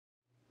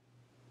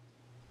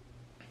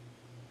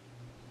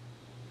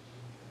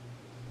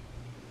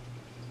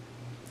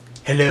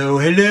Hello,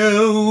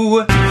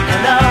 hello.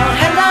 Hello,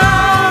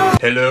 hello.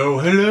 Hello,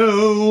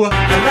 hello.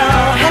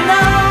 Hello,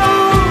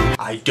 hello.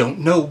 I don't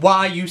know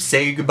why you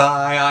say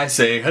goodbye, I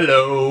say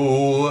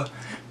hello.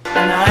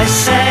 And I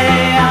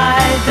say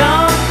I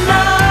don't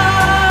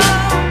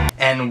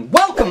know. And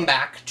welcome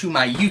back to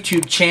my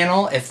YouTube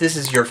channel. If this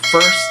is your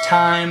first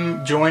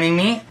time joining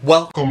me,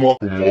 welcome.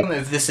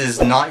 If this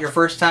is not your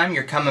first time,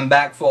 you're coming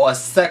back for a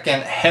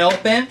second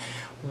helping.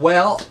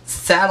 Well,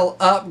 saddle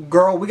up,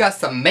 girl. We got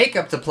some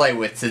makeup to play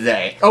with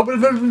today.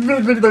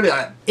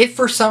 If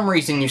for some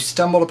reason you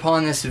stumbled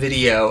upon this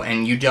video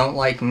and you don't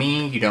like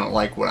me, you don't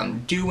like what I'm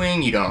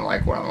doing, you don't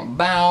like what I'm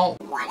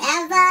about,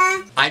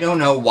 whatever. I don't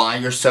know why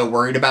you're so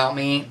worried about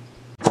me,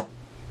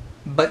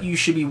 but you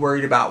should be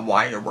worried about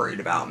why you're worried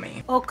about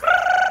me. Okay.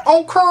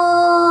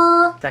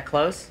 Okay. Is that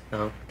close?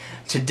 No.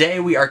 Today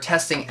we are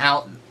testing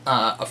out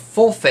a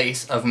full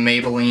face of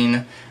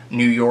Maybelline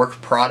New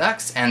York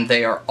products, and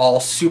they are all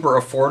super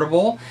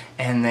affordable,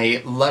 and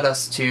they led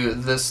us to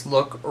this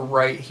look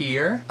right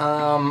here.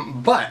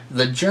 But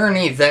the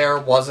journey there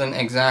wasn't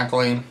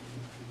exactly...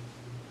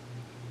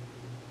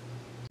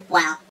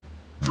 well,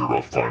 you're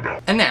about to find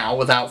out. And now,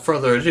 without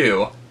further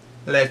ado,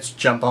 let's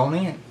jump on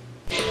in.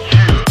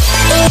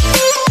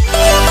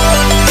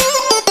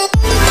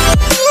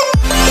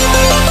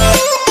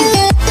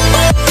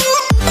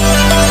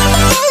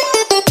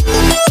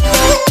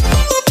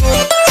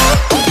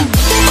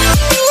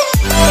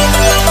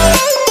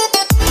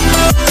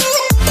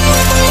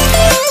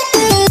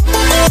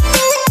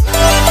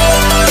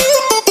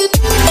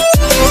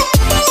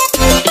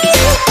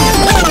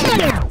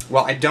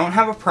 Well, I don't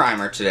have a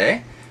primer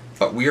today,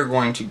 but we are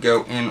going to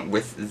go in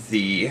with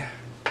the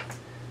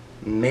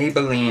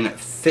Maybelline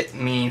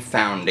FitMe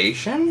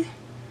foundation,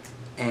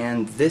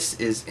 and this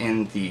is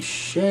in the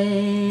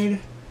shade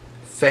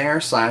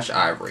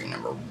Fair/Ivory,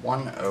 number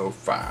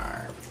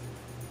 105.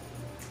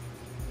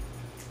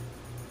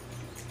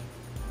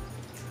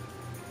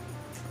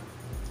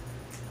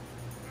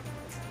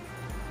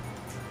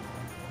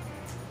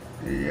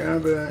 Yeah,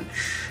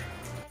 bitch.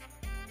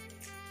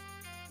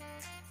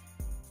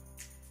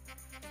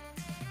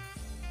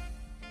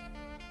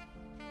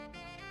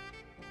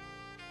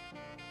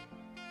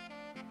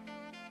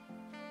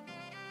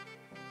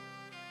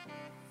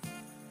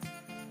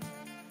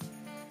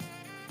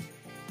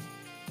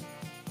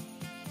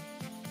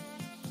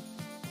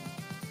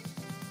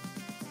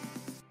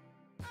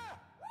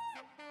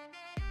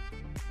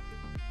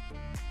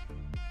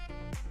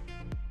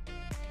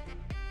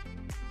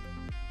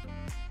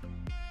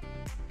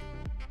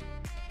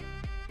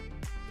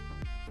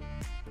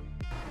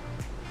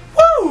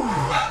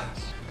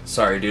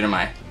 Sorry, due to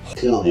my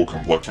Horrible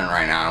complexion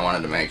right now, I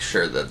wanted to make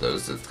sure that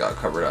those just got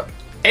covered up.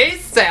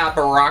 ASAP,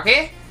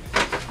 Rocky!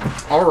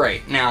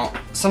 Alright, now,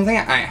 something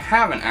I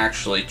haven't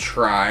actually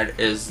tried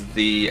is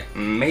the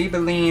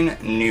Maybelline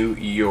New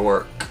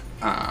York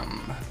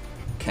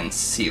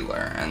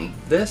concealer. And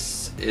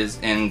this is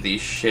in the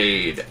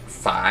shade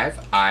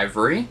 5,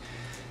 Ivory.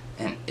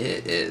 And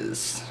it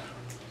is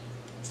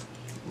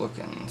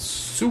looking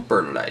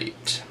super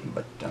light.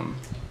 But,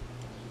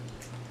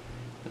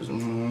 there's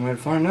one way to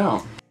find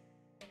out.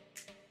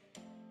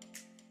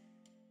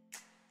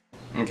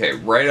 Okay,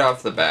 right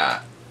off the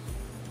bat,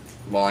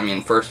 well, I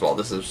mean, first of all,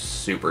 this is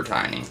super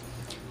tiny,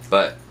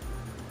 but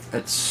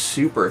it's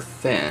super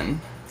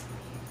thin,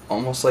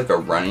 almost like a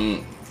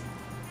runny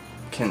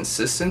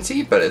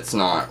consistency, but it's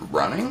not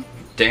running.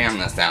 Damn,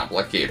 this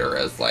applicator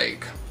is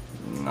like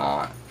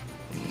not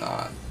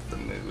the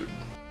mood.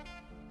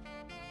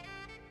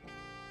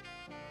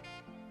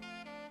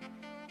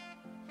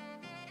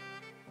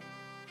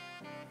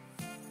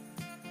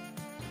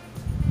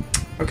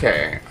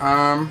 Okay,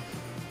 I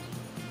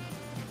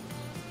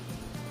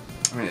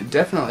mean, it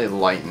definitely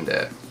lightened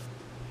it.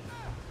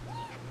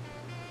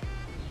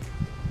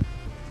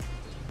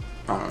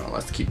 I don't know,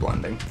 let's keep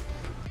blending.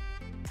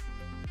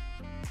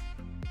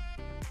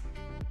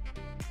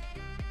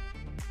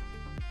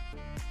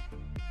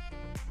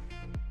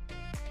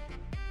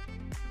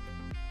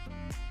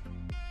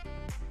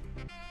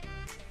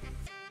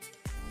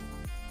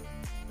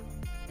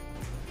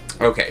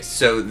 Okay,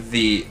 so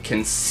the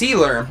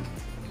concealer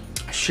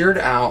sheared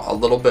out a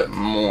little bit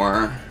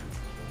more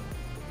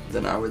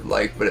than I would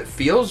like, but it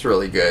feels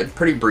really good.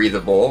 Pretty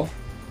breathable,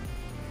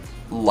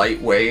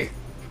 lightweight,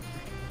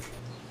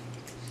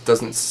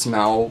 doesn't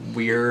smell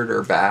weird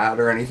or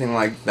bad or anything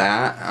like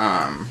that.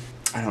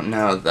 I don't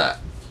know, that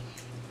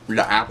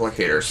the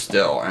applicator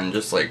still, and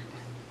just like,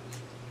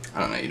 I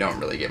don't know, you don't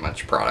really get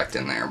much product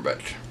in there, but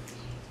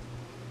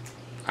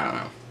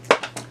I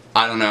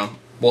don't know.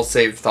 We'll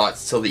save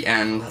thoughts till the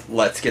end.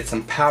 Let's get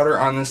some powder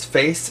on this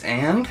face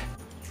and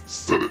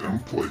set it in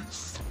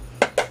place.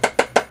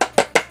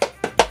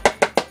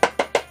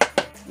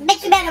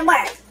 Bitch, you better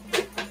work.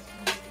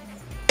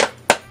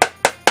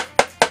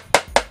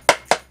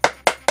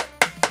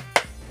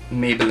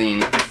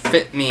 Maybelline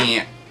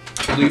FitMe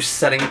loose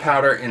setting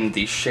powder in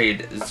the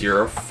shade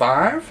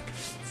 05.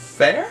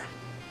 Fair.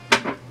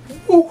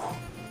 Ooh.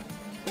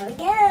 Here we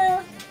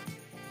go.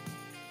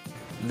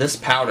 This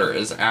powder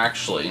is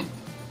actually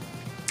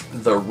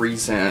the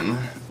reason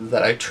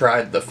that I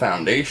tried the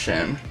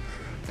foundation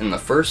in the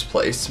first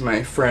place.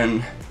 My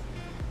friend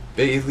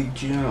Bailey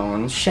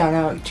Jones, shout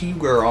out to you,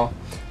 girl,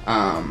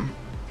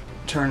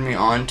 turned me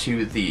on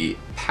to the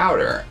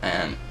powder,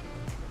 and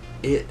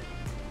it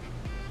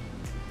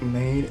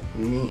made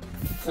me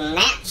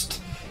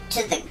Snatched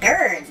to the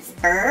girds,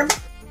 herb.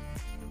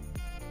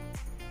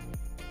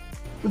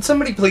 Would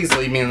somebody please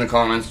leave me in the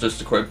comments just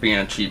to quit being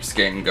a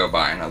cheapskate and go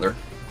buy another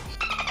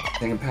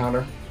thing of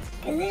powder?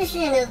 Cause this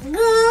shit is good.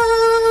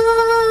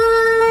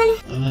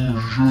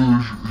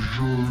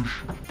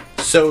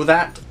 So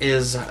that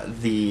is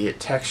the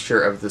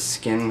texture of the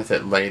skin with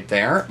it laid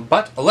there.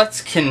 But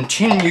let's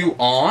continue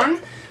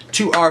on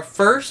to our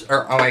first,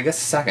 or oh, I guess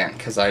second,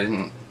 because I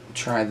didn't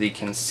try the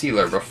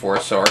concealer before.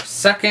 So our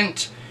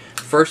second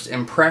first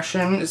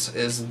impressions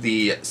is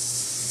the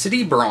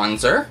City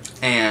Bronzer,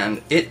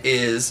 and it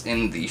is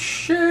in the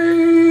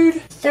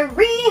shade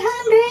 300.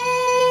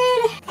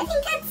 I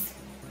think that's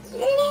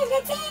it.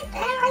 I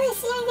don't really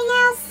see anything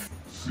else.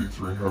 See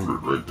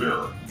 300 right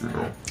there, you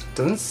know.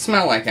 Doesn't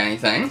smell like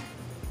anything,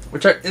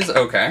 which is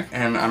okay.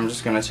 And I'm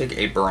just gonna take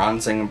a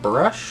bronzing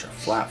brush, a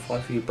flat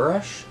fluffy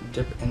brush,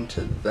 dip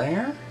into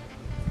there.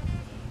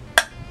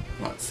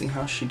 Let's see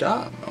how she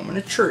does. Moment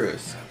of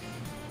truth.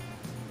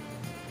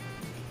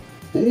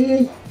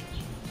 Ooh.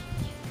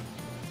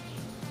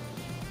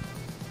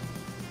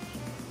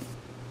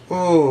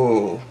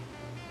 Ooh.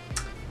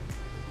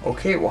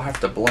 Okay, we'll have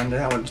to blend it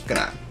out. We're just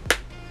gonna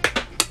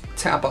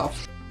tap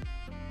off.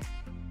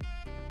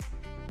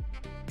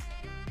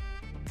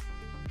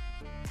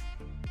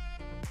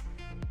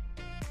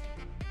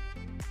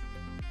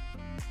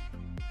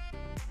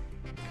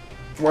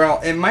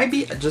 Well, it might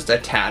be just a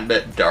tad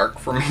bit dark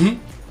for me,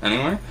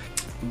 anyway,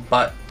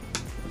 but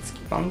let's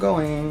keep on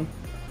going.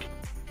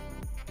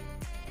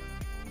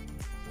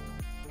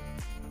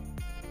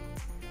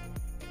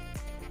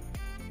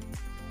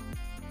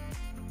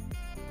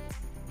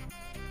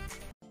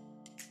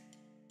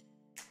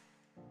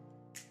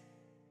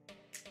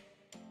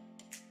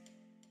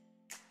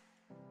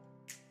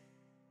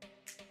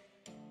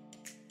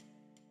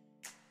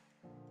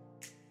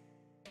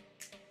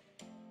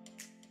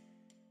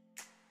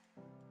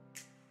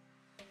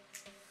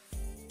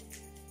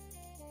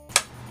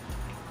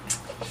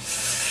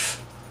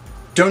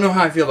 Don't know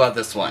how I feel about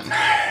this one.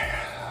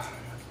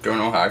 Don't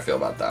know how I feel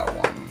about that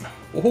one.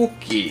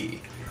 Okay,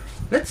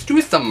 let's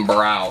do some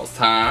brows,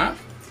 huh?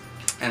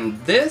 And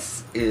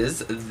this is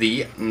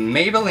the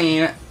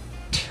Maybelline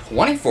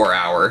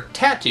 24-Hour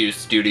Tattoo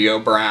Studio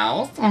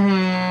Brows.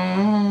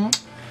 Now,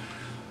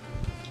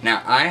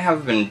 I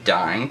have been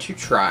dying to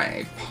try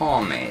a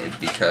pomade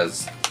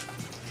because,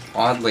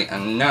 oddly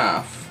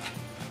enough,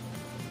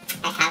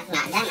 I have not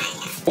done that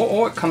yet.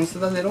 oh, it comes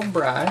with a little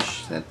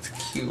brush. That's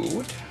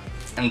cute.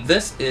 And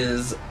this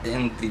is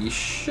in the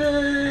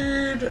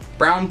shade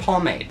Brown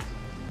Pomade.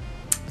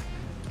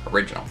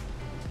 Original.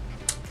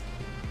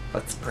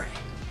 Let's pray.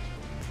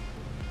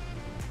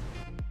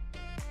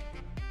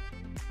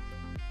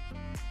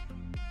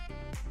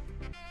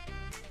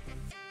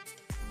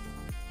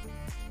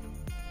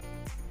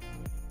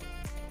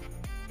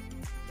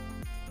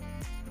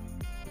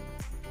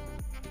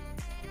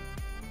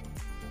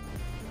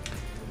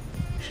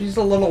 She's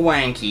a little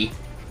wanky.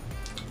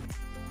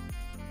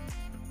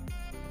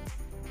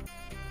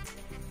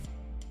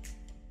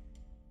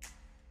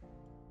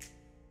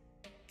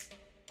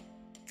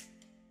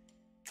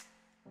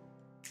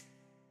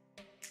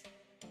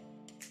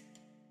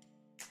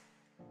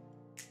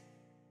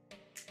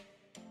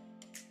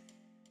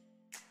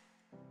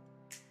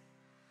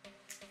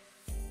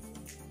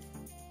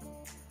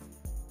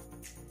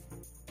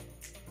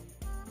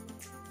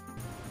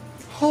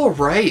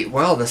 Alright,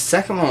 well, the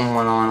second one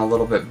went on a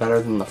little bit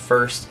better than the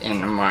first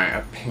in my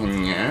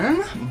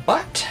opinion,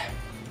 but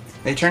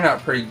they turned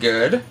out pretty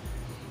good.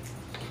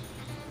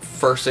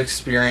 First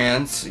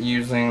experience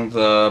using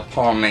the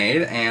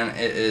pomade, and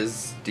it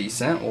is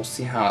decent. We'll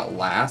see how it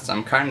lasts.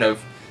 I'm kind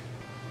of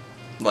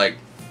like,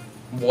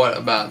 what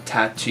about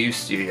Tattoo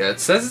Studio?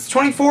 It says it's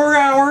 24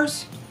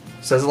 hours.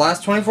 It says it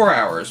lasts 24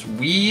 hours.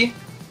 We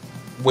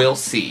will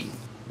see.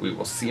 We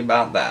will see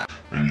about that.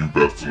 And you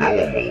best know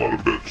I'm a little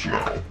bitch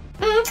now.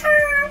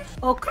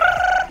 Okay.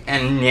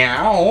 And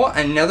now,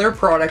 another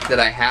product that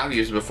I have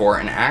used before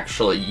and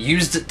actually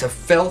used it to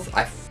filth.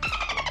 I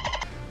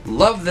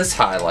love this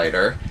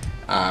highlighter.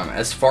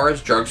 As far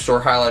as drugstore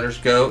highlighters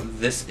go,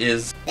 this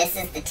is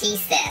the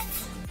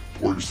T-Sis.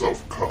 Pour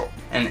yourself a cup.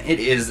 and it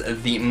is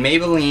the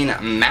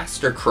Maybelline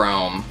Master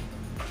Chrome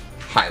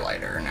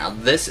highlighter. Now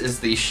this is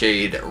the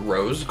shade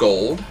Rose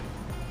Gold.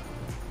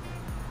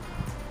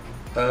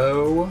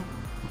 Oh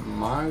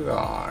my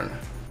god.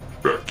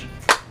 Becky.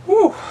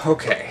 Whew,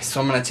 okay,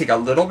 so I'm going to take a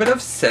little bit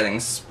of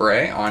setting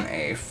spray on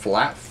a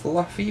flat,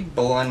 fluffy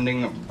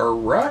blending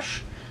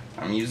brush.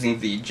 I'm using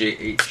the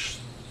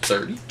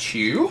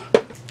JH32.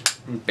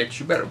 Bet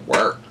you better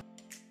work.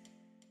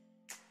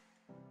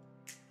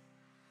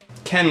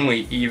 Can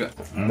we even...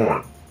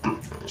 My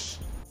goodness.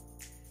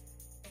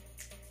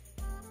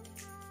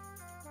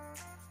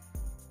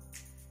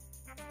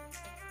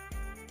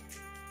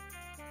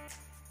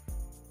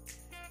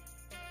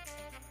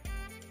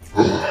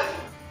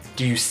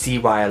 Do you see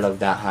why I love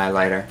that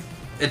highlighter?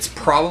 It's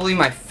probably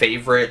my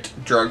favorite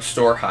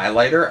drugstore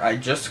highlighter. I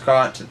just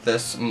got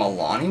this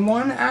Milani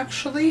one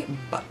actually,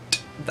 but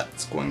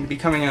that's going to be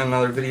coming in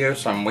another video,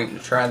 so I'm waiting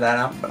to try that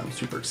out, but I'm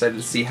super excited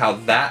to see how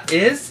that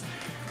is.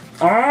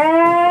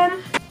 I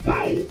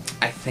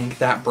think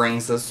that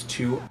brings us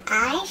to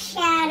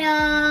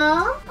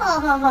eyeshadow.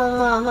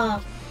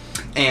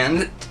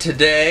 And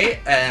today,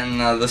 in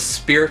the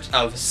spirit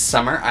of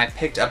summer, I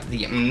picked up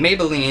the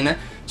Maybelline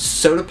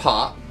Soda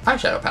Pop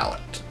eyeshadow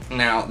palette.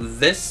 Now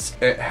this,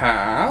 it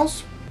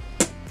has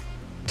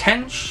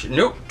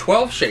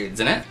 12 shades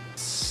in it.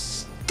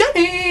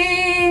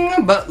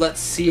 Stunning! But let's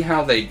see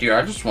how they do.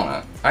 I've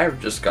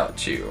just got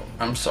to,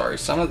 I'm sorry,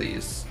 some of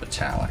these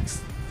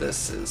metallics.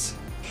 This is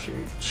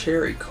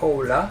Cherry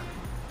Cola,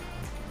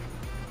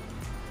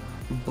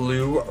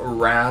 Blue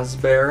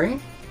Raspberry,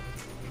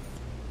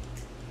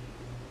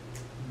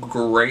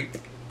 Grape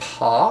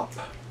Pop,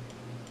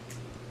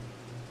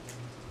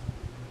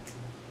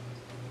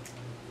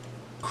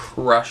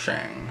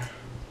 Crushing,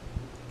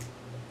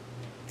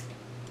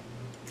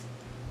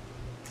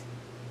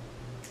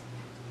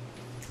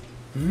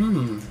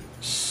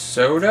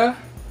 Soda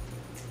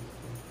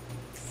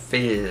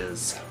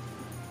Fizz.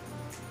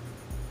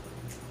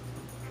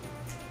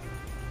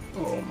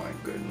 Oh my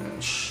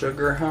goodness,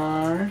 Sugar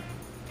High.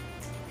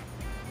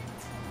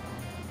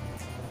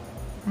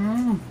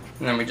 And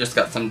then we just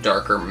got some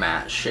darker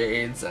matte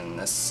shades and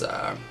this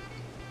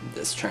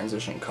this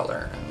transition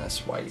color and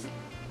this white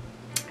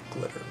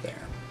glitter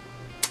there.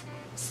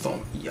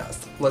 So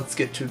yes, let's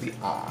get to the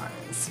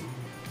eyes.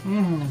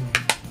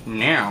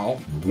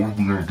 Now, What are we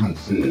gonna do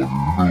for look?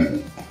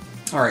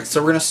 alright,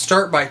 so we're gonna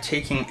start by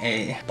taking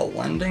a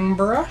blending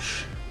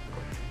brush.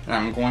 And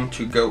I'm going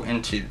to go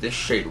into this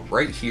shade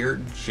right here,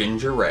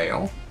 Ginger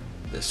Ale,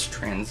 this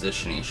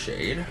transition-y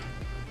shade.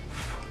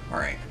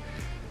 Alright,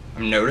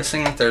 I'm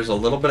noticing that there's a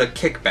little bit of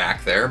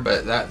kickback there,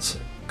 but that's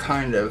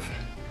kind of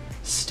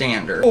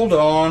standard. Hold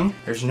on,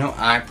 there's no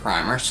eye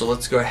primer, so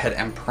let's go ahead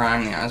and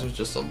prime the eyes with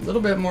just a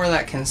little bit more of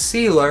that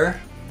concealer.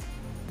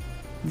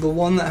 The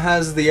one that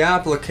has the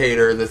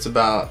applicator that's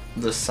about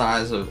the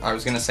size of, I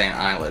was gonna say an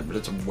eyelid, but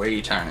it's way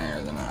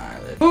tinier than an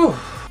eyelid. Whew.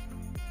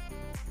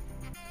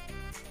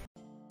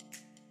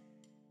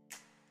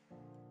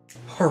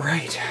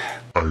 Alright.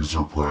 Eyes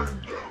are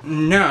primed.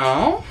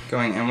 Now,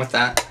 going in with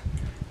that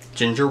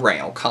ginger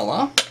ale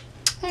color.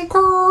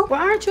 Why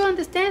aren't you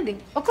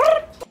understanding?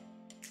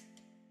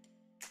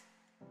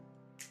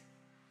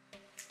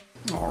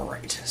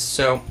 Alright,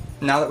 so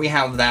now that we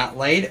have that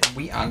laid,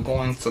 we are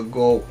going to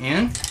go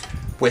in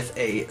with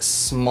a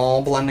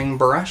small blending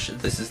brush.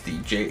 This is the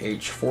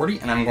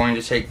JH40, and I'm going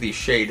to take the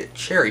shade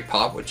Cherry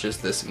Pop, which is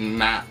this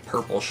matte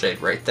purple shade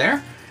right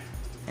there,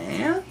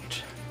 and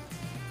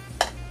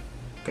I'm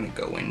gonna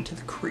go into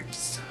the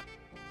crease.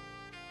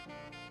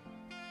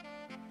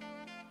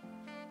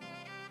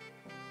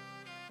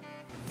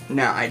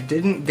 Now, I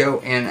didn't go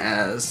in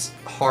as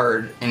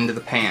hard into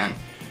the pan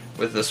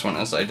with this one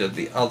as I did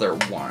the other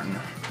one,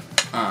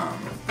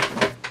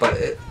 but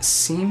it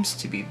seems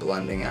to be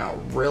blending out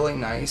really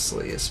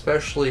nicely,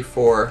 especially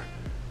for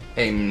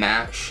a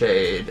matte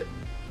shade,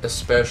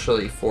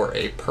 especially for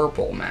a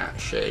purple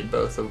matte shade,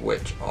 both of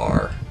which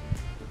are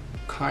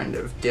kind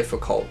of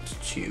difficult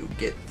to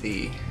get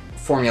the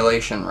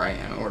formulation right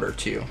in order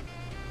to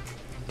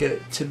get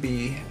it to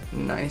be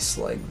nice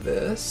like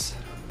this.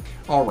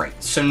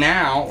 Alright, so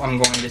now I'm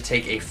going to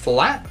take a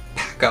flat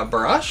pack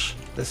brush.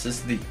 This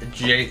is the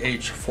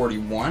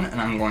JH41,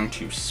 and I'm going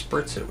to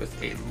spritz it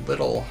with a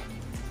little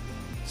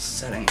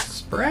setting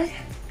spray.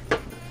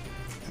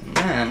 And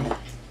then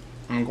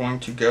I'm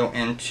going to go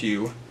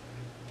into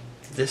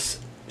this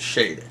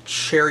shade,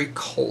 Cherry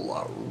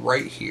Cola,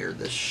 right here,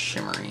 this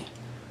shimmery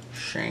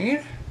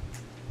shade.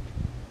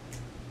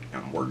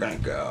 And we're gonna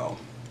go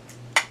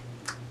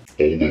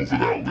All over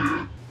that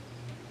lid.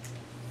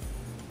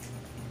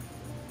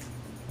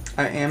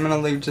 I am gonna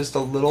leave just a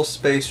little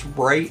space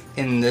right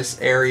in this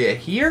area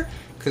here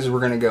because we're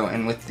gonna go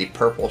in with the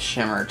purple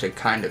shimmer to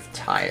kind of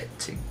tie it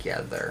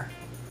together.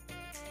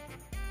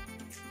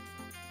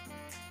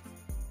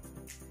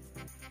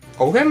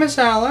 Okay, Miss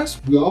Alice.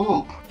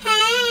 Work. Hey.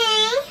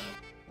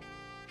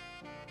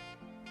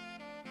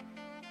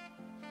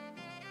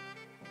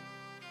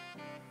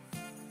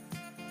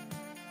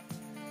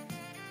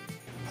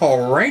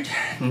 Alright,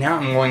 now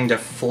I'm going to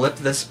flip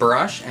this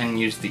brush and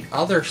use the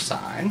other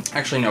side.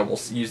 Actually, no,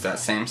 we'll use that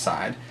same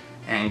side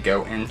and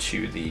go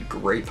into the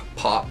Grape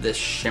Pop, this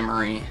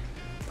shimmery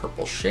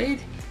purple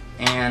shade,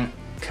 and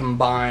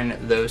combine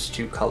those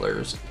two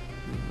colors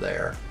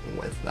there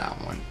with that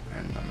one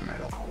in the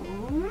middle.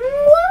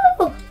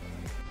 Woo.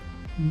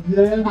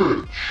 Love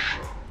it.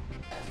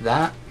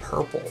 That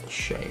purple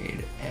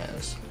shade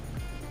is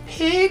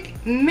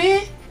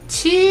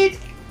Pigmented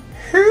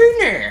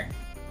Herner.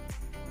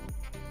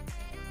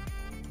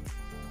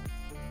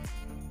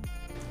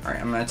 Alright,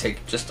 I'm going to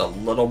take just a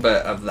little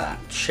bit of that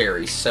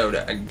cherry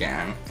soda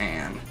again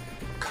and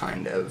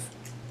kind of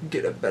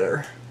get a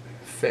better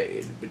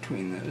fade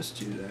between those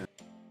two there.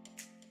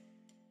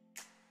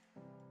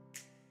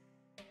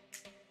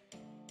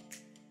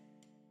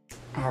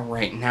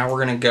 Alright, now we're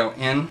gonna go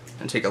in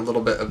and take a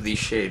little bit of the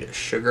shade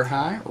Sugar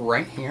High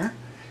right here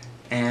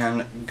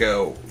and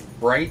go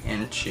right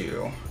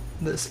into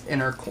this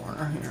inner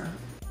corner here.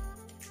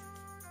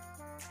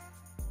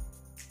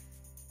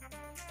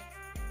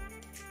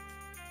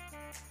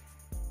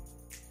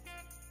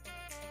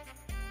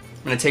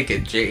 I'm going to take a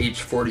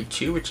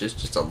JH42, which is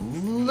just a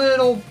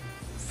little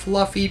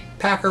fluffy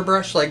packer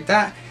brush like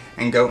that,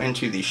 and go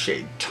into the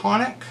shade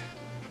Tonic.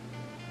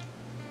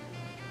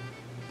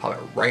 Pop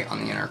it right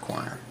on the inner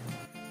corner.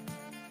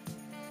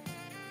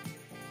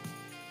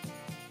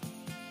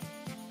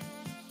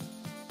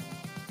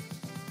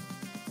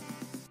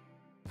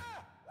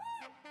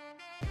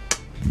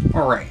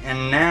 Alright,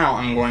 and now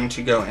I'm going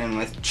to go in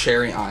with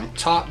Cherry on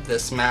top,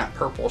 this matte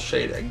purple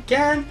shade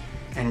again,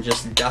 and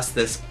just dust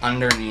this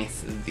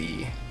underneath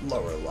the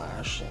lower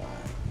lash line.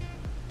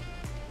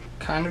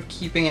 Kind of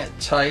keeping it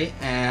tight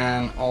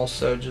and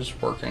also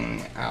just working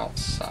the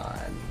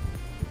outside.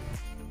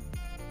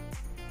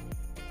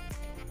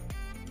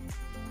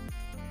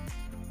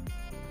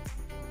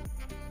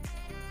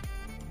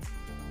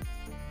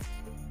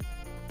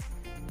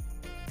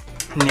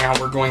 Now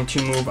we're going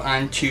to move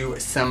on to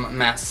some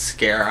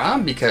mascara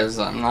because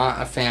I'm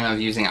not a fan of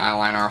using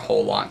eyeliner a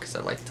whole lot because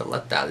I like to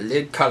let that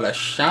lid color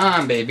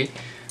shine, baby.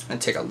 I'm going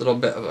to take a little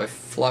bit of a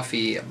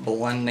fluffy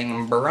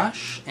blending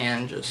brush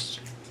and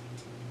just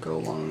go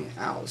along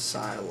the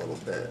outside a little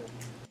bit.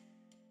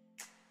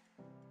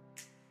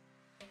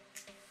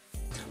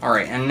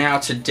 Alright, and now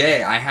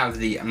today I have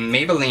the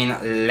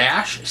Maybelline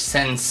Lash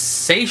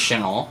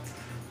Sensational.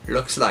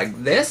 Looks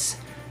like this.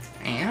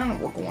 And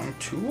we're going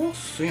to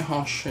see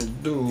how she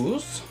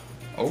does.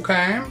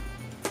 Okay.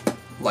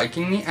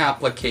 Liking the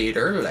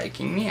applicator,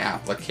 liking the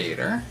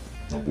applicator.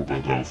 Now what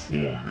about that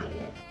formula?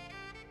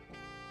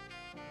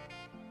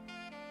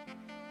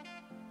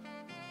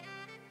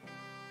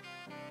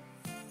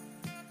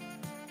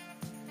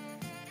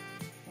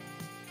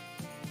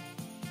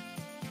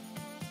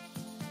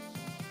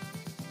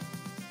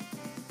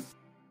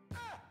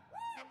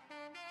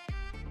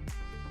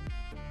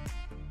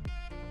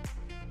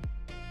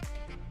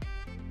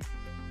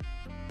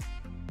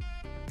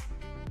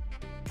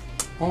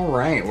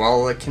 Alright,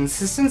 well the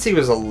consistency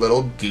was a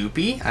little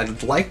goopy. I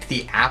liked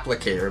the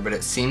applicator, but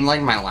it seemed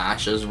like my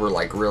lashes were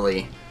like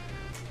really,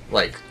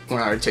 like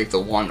when I would take the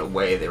wand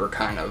away, they were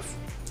kind of,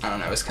 I don't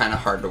know, it was kind of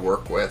hard to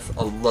work with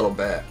a little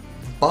bit.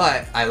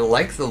 But I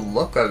like the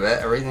look of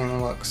it.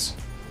 Everything looks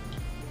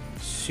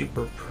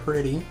super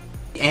pretty.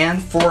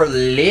 And for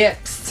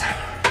lips,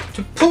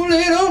 to pull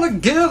it all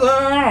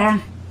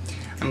together,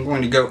 I'm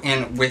going to go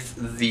in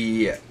with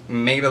the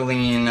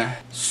Maybelline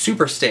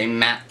SuperStay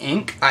Matte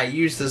Ink. I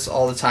use this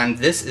all the time.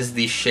 This is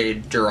the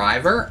shade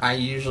Driver. I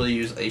usually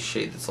use a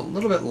shade that's a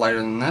little bit lighter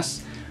than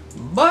this,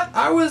 but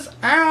I was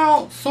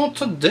out, so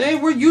today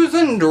we're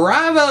using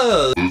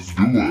Driver. Let's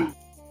do it.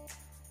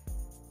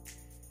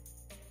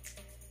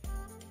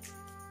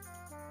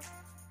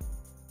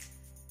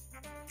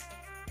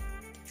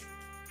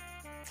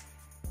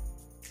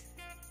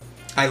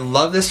 I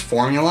love this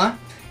formula.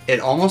 It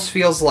almost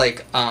feels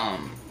like a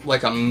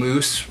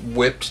mousse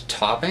whipped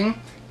topping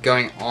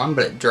going on,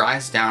 but it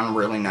dries down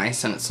really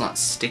nice and it's not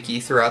sticky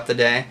throughout the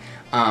day.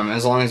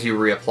 As long as you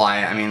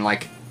reapply it. I mean,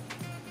 like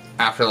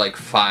after like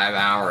 5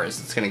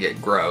 hours it's gonna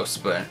get gross,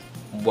 but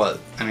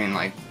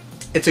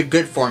it's a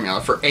good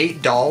formula for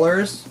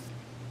 $8.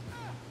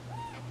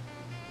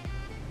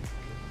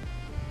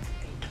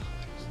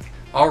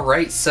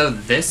 Alright, so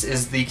this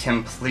is the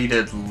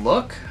completed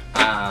look.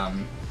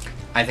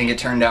 I think it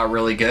turned out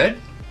really good.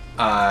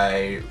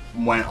 I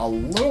went a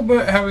little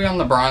bit heavy on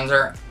the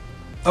bronzer.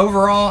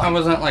 Overall, I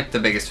wasn't like the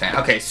biggest fan.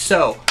 Okay,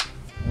 so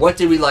what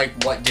did we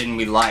like, what didn't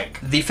we like?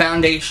 The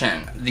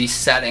foundation, the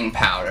setting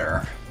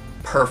powder,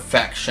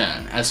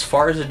 perfection. As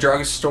far as a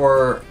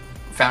drugstore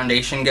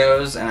foundation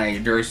goes and a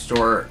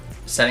drugstore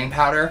setting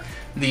powder,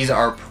 these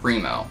are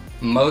primo.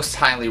 Most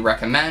highly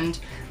recommend.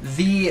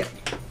 The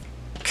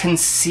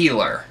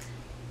concealer.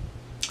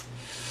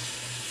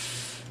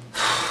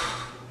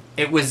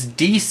 It was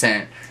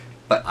decent,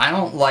 but I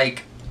don't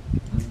like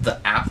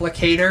the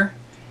applicator,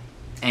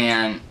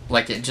 and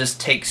like it just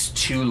takes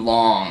too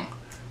long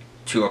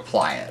to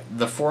apply it.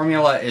 The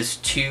formula is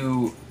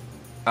too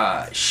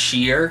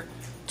sheer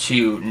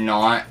to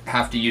not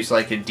have to use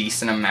like a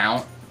decent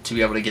amount to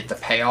be able to get the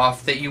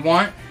payoff that you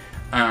want,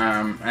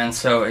 and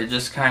so it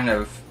just kind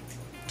of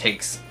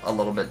takes a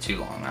little bit too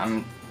long.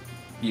 I'm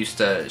used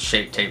to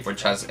Shape Tape,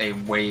 which has a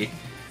way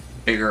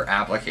bigger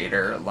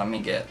applicator. Let me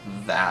get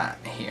that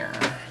here.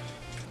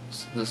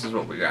 So this is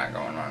what we got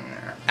going on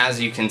there. As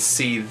you can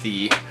see,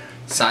 the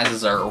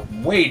sizes are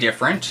way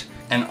different,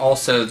 and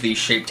also the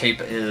Shape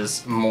Tape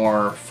is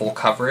more full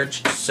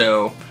coverage,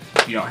 so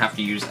you don't have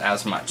to use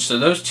as much. So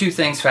those two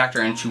things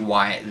factor into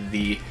why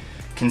the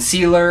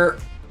concealer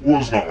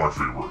Was not my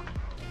favorite.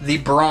 The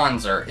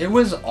bronzer, it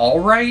was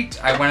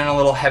alright. I went in a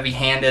little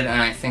heavy-handed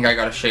and I think I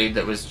got a shade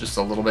that was just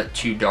a little bit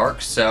too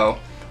dark, so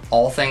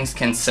all things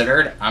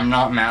considered, I'm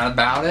not mad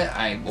about it.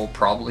 I will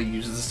probably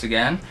use this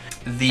again.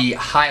 The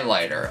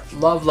highlighter,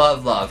 love,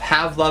 love, love.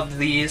 Have loved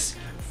these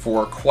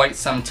for quite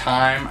some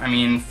time. I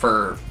mean,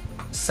 for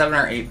 $7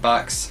 or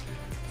 $8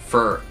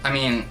 for, I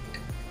mean,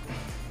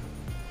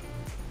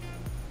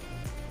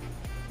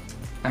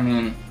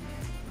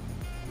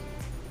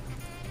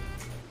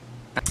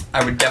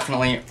 I would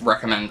definitely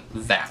recommend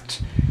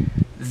that.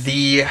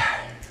 The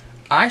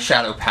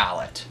eyeshadow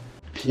palette.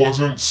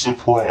 Pleasant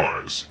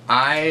surprise.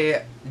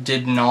 I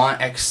did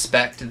not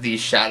expect these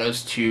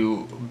shadows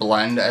to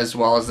blend as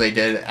well as they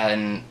did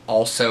and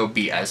also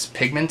be as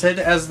pigmented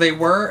as they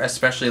were,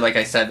 especially like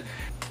I said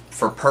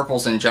for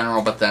purples in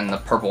general, but then the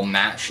purple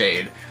matte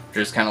shade, which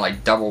is kind of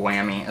like double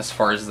whammy as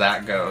far as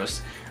that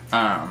goes.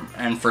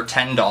 And for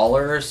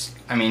 $10,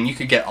 I mean, you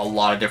could get a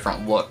lot of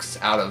different looks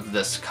out of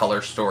this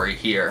color story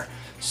here.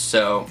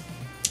 So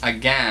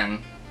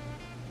again,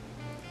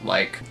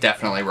 like,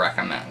 definitely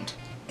recommend.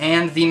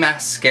 And the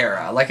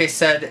mascara, like I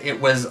said, it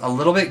was a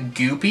little bit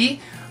goopy.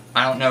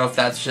 I don't know if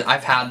that's just,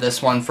 I've had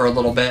this one for a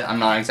little bit. I'm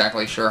not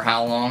exactly sure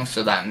how long,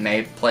 so that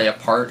may play a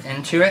part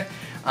into it.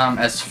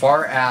 As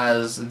far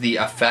as the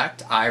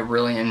effect, I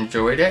really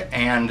enjoyed it,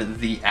 and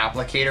the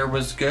applicator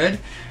was good.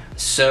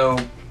 So,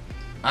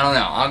 I don't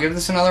know. I'll give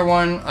this another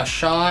one a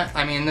shot.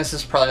 I mean, this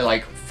is probably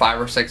like $5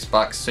 or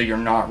 $6, so you're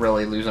not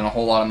really losing a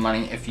whole lot of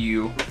money if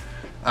you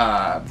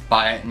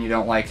buy it and you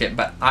don't like it.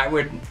 But I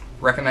would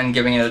recommend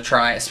giving it a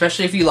try,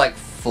 especially if you like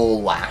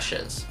full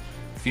lashes.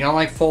 If you don't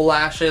like full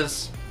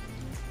lashes,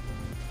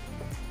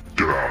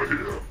 Get out of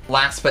here.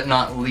 last but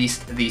not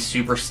least, the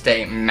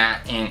SuperStay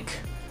Matte Ink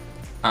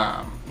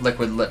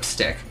liquid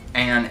lipstick,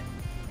 and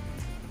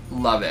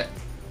love it.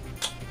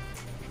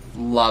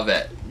 Love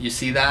it. You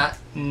see that?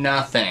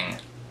 Nothing.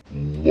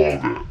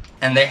 Love it.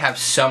 And they have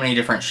so many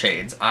different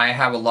shades. I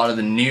have a lot of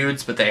the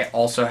nudes, but they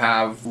also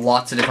have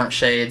lots of different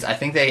shades. I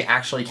think they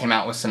actually came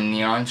out with some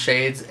neon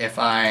shades, if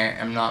I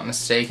am not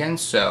mistaken.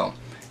 So,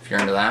 if you're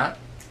into that.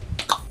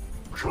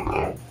 Check it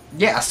out.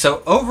 Yeah,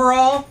 so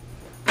overall,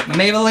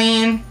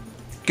 Maybelline,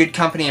 good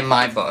company in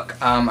my book.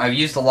 I've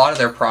used a lot of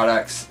their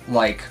products,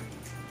 like,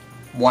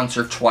 once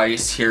or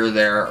twice here or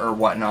there or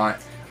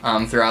whatnot,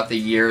 throughout the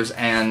years,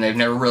 and they've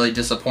never really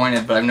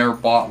disappointed, but I've never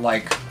bought,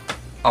 like,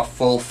 a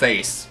full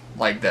face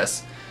like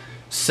this.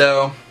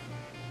 So,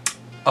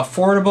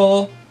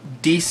 affordable,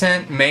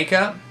 decent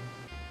makeup.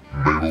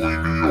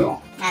 Maybelline New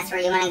York. That's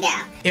where you want to go.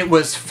 It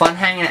was fun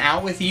hanging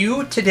out with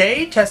you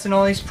today, testing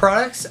all these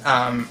products.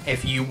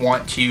 If you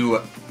want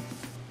to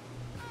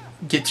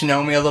get to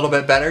know me a little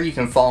bit better, you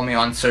can follow me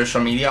on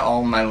social media.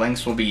 All my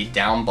links will be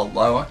down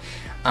below.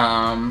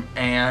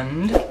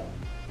 And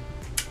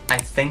I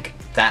think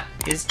that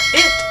is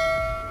it.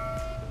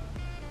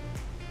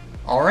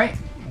 Alright,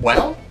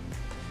 well,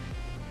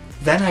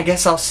 then I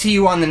guess I'll see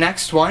you on the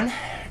next one,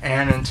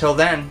 and until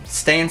then,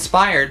 stay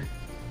inspired,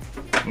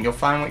 and you'll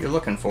find what you're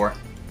looking for.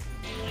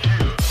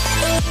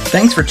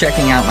 Thanks for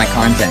checking out my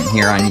content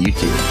here on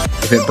YouTube.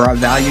 If it brought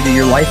value to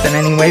your life in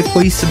any way,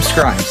 please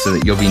subscribe so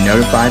that you'll be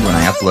notified when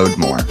I upload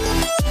more.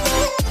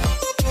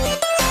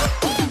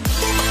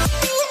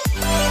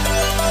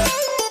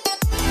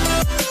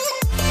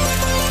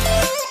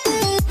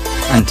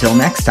 Until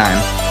next time,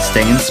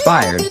 stay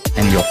inspired,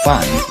 and you'll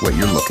find what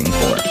you're looking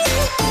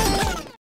for.